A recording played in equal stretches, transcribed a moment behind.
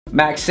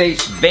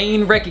MAXSafe's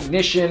vein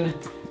recognition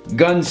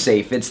gun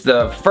safe. It's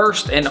the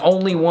first and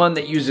only one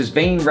that uses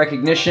vein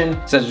recognition.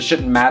 It says it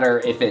shouldn't matter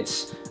if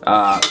it's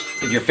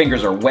if your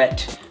fingers are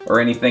wet or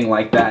anything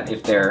like that,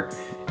 if they're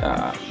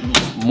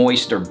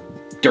moist or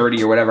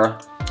dirty or whatever.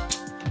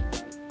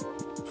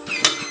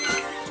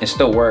 It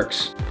still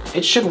works.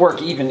 It should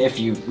work even if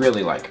you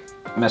really like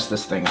mess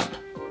this thing up.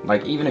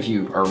 Like even if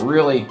you are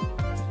really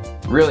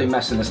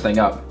messing this thing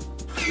up,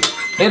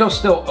 it'll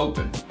still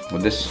open.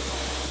 Would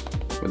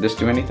this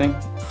do anything?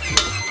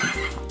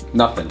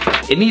 Nothing.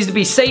 It needs to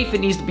be safe, it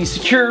needs to be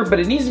secure, but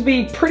it needs to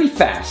be pretty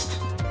fast.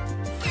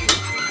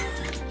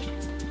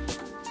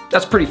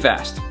 That's pretty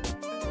fast.